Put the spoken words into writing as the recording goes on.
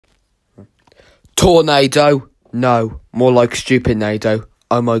Tornado? No, more like stupid-nado.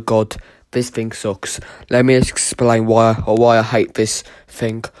 Oh my god, this thing sucks. Let me explain why I hate this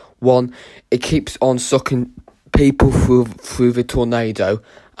thing. One, it keeps on sucking people through the tornado,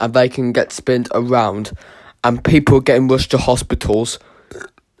 and they can get spinned around, and people are getting rushed to hospitals,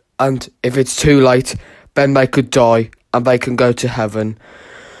 and if it's too late, then they could die, and they can go to heaven.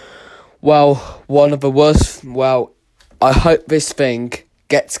 Well, one of the worst, I hope this thing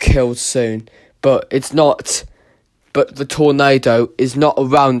gets killed soon, but it's not, but the tornado is not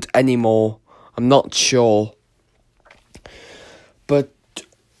around anymore. I'm not sure. But,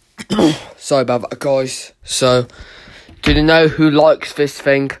 sorry about that, guys. So, do you know who likes this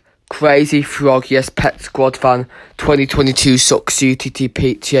thing? Crazy Frog, yes, Pet Squad fan, 2022 sucks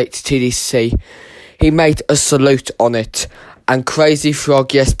UTTPTHTDC. He made a salute on it. And Crazy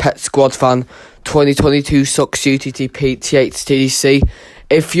Frog, yes, Pet Squad fan, 2022 sucks UTTPTHTDC.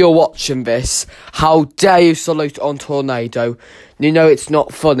 If you're watching this, how dare you salute on Tornado? You know it's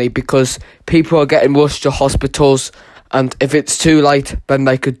not funny because people are getting rushed to hospitals, and if it's too late, then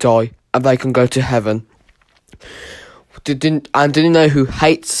they could die and they can go to heaven. Do you know who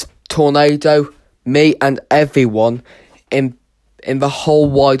hates Tornado? Me and everyone in the whole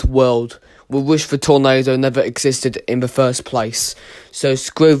wide world will wish the tornado never existed in the first place. So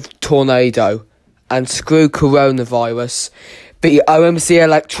screw Tornado and screw coronavirus. The OMC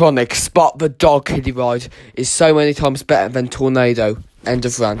Electronic Spot the Dog kiddie ride is so many times better than Tornado. End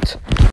of rant.